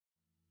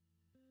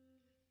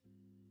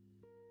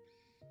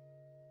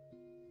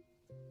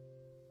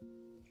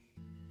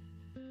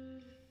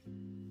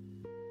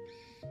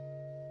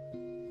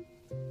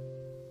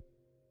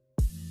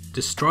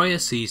Destroyer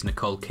sees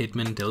Nicole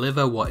Kidman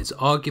deliver what is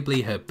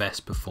arguably her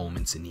best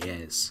performance in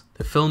years.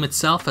 The film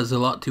itself has a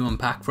lot to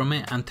unpack from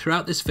it, and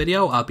throughout this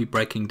video I'll be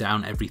breaking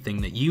down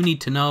everything that you need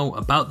to know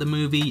about the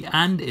movie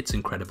and its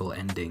incredible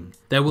ending.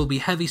 There will be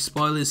heavy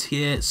spoilers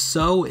here,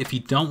 so if you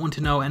don't want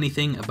to know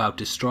anything about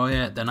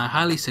Destroyer, then I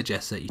highly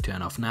suggest that you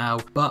turn off now.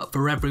 But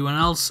for everyone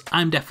else,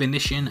 I'm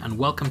Definition and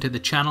welcome to the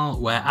channel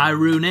where I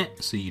ruin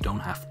it so you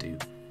don't have to.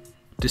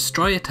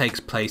 Destroyer takes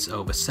place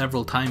over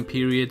several time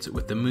periods,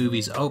 with the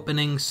movie's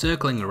opening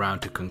circling around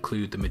to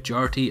conclude the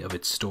majority of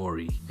its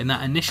story. In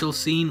that initial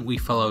scene, we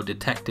follow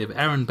Detective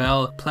Aaron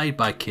Bell, played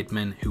by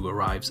Kidman, who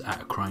arrives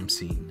at a crime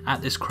scene.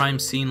 At this crime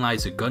scene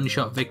lies a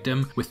gunshot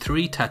victim with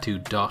 3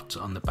 tattooed dots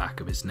on the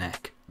back of his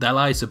neck. There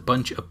lies a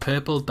bunch of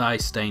purple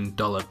dye-stained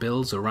dollar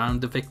bills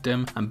around the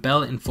victim, and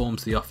Belle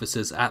informs the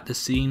officers at the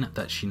scene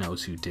that she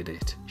knows who did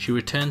it. She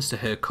returns to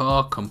her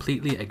car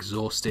completely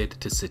exhausted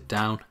to sit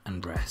down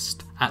and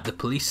rest. At the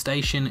police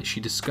station, she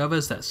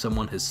discovers that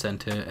someone has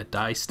sent her a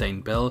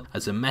dye-stained bill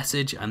as a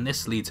message, and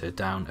this leads her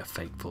down a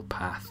fateful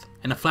path.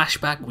 In a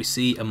flashback, we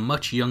see a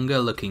much younger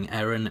looking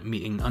Erin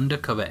meeting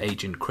undercover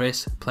agent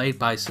Chris, played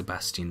by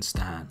Sebastian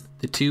Stan.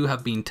 The two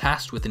have been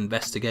tasked with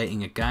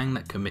investigating a gang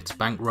that commits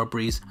bank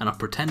robberies and are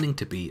pretending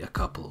to be a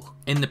couple.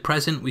 In the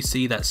present, we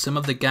see that some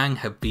of the gang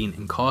have been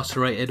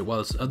incarcerated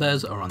whilst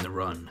others are on the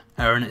run.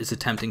 Erin is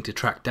attempting to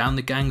track down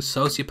the gang's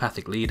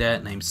sociopathic leader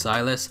named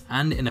Silas,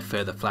 and in a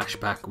further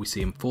flashback we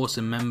see him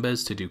forcing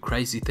members to do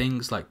crazy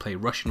things like play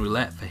Russian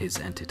roulette for his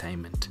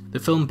entertainment. The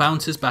film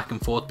bounces back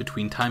and forth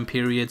between time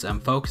periods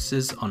and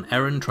focuses on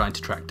Erin trying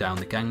to track down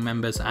the gang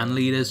members and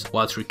leaders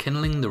whilst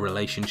rekindling the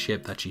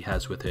relationship that she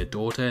has with her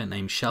daughter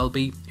named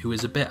Shelby, who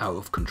is a bit out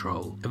of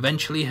control.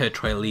 Eventually her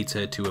trail leads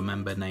her to a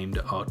member named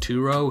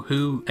Arturo,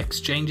 who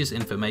exchanges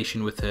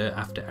information with her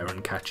after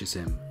Erin catches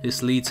him.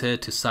 This leads her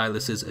to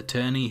Silas's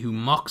attorney, who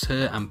mocks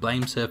her and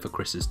blames her for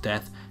Chris's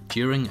death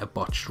during a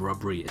botched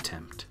robbery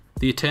attempt.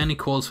 The attorney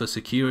calls for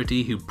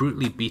security, who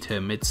brutally beat her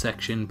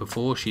midsection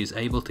before she is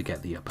able to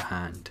get the upper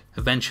hand.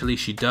 Eventually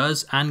she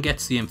does, and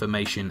gets the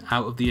information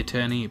out of the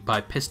attorney by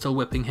pistol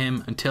whipping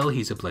him until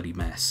he's a bloody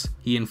mess.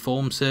 He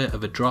informs her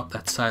of a drop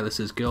that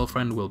Silas's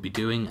girlfriend will be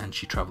doing, and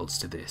she travels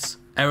to this.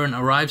 Erin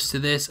arrives to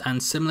this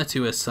and, similar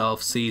to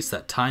herself, sees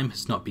that time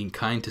has not been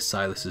kind to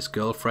Silas's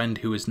girlfriend,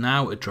 who is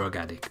now a drug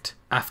addict.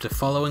 After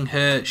following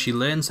her, she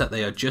learns that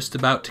they are just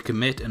about to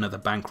commit another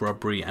bank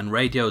robbery and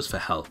radios for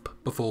help,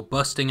 before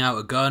busting out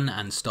a gun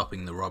and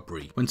stopping the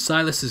robbery. When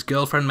Silas's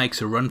girlfriend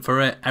makes a run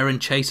for it, Erin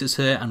chases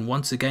her and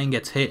once again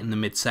gets hit in the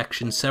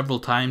midsection several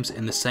times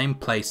in the same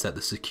place that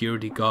the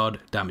security guard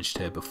damaged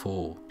her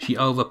before. She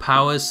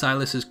overpowers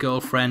Silas's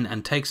girlfriend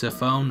and takes her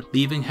phone,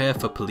 leaving her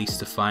for police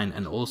to find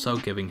and also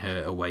giving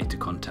her a way to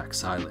contact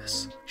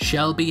Silas.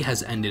 Shelby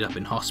has ended up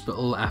in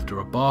hospital after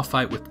a bar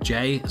fight with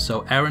Jay,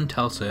 so Erin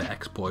tells her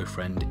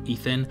ex-boyfriend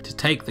Ethan to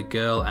take the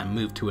girl and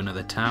move to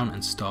another town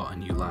and start a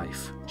new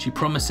life. She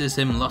promises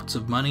him lots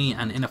of money,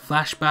 and in a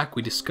flashback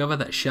we discover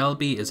that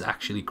Shelby is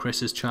actually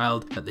Chris's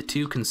child that the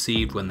two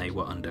conceived when they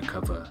were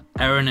undercover.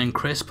 Erin and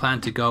Chris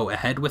plan to go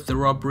ahead with the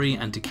robbery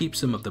and to keep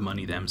some of the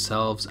money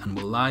themselves, and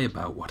will lie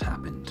about what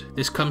happened.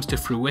 This comes to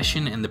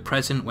fruition in the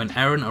present when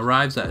Erin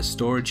arrives at a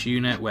storage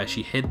unit where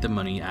she hid the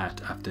money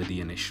at after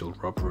the initial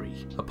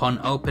robbery. Upon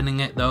opening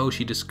it though,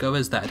 she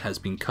discovers that it has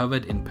been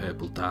covered in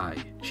purple dye.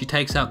 She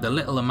takes out the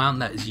little amount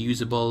that is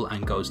usable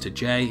and goes to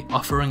Jay,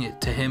 offering it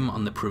to him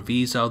on the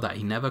proviso that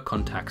he never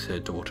contacts her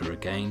daughter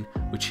again,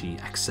 which he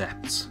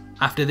accepts.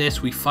 After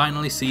this, we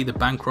finally see the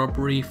bank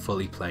robbery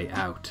fully play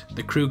out.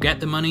 The crew get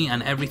the money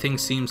and everything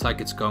seems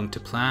like it's going to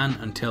plan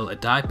until a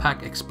dye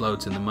pack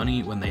explodes in the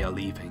money when they are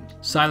leaving.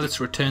 Silas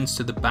returns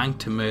to the bank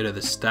to murder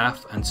the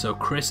staff, and so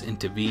Chris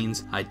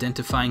intervenes,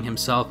 identifying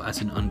himself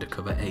as an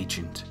undercover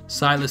agent.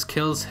 Silas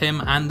kills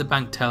him and the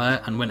bank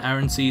teller, and when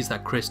Erin sees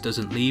that Chris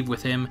doesn't leave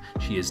with him,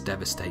 she is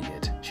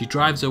devastated. She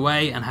drives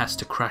away and has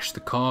to crash the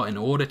car in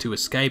order to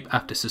escape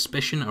after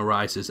suspicion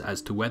arises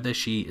as to whether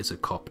she is a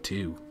cop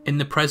too. In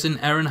the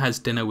present, Erin has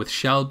dinner with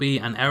Shelby,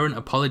 and Erin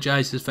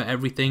apologizes for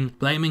everything,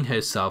 blaming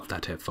herself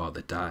that her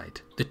father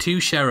died. The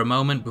two share a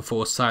moment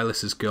before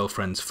Silas's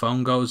girlfriend's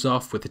phone goes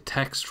off with a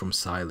text from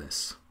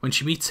Silas. When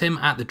she meets him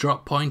at the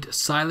drop point,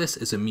 Silas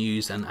is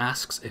amused and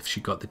asks if she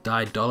got the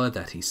dyed dollar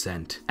that he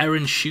sent.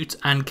 Erin shoots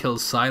and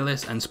kills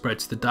Silas and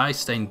spreads the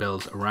dye-stained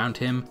bills around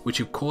him, which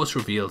of course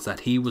reveals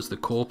that he was the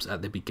corpse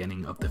at the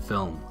beginning of the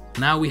film.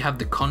 Now we have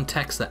the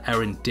context that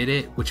Erin did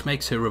it, which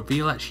makes her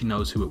reveal that she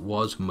knows who it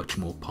was much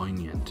more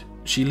poignant.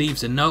 She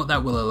leaves a note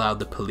that will allow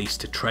the police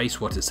to trace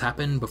what has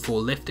happened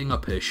before lifting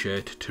up her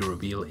shirt to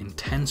reveal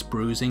intense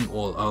bruising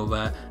all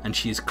over, and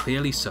she is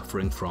clearly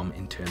suffering from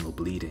internal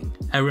bleeding.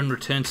 Erin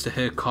returns to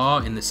her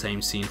car in the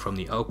same scene from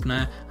the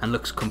opener and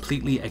looks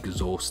completely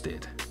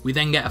exhausted. We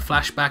then get a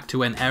flashback to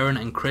when Erin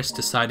and Chris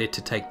decided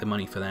to take the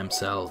money for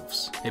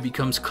themselves. It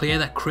becomes clear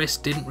that Chris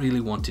didn't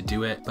really want to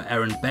do it, but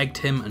Erin begged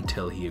him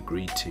until he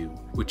agreed to,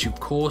 which of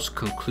course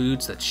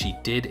concludes that she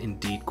did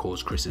indeed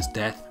cause Chris's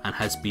death and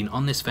has been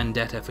on this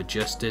vendetta for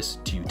justice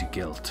due to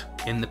guilt.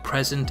 In the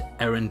present,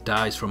 Erin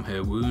dies from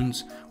her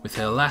wounds, with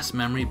her last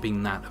memory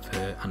being that of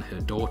her and her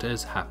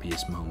daughter's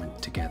happiest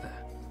moment together.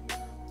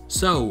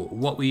 So,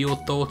 what were your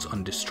thoughts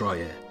on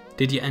Destroyer?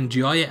 Did you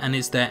enjoy it, and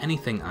is there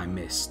anything I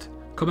missed?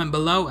 Comment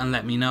below and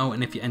let me know,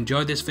 and if you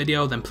enjoyed this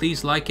video then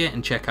please like it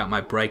and check out my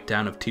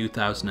breakdown of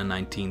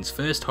 2019's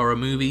first horror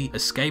movie,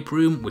 Escape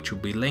Room, which will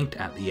be linked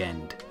at the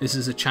end. This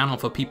is a channel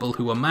for people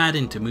who are mad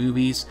into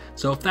movies,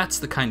 so if that's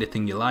the kind of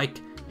thing you like,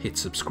 hit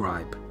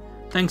subscribe.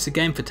 Thanks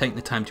again for taking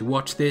the time to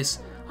watch this.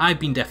 I've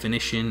been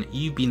Definition,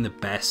 you've been the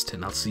best,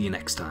 and I'll see you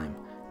next time.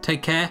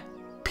 Take care,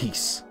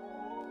 peace.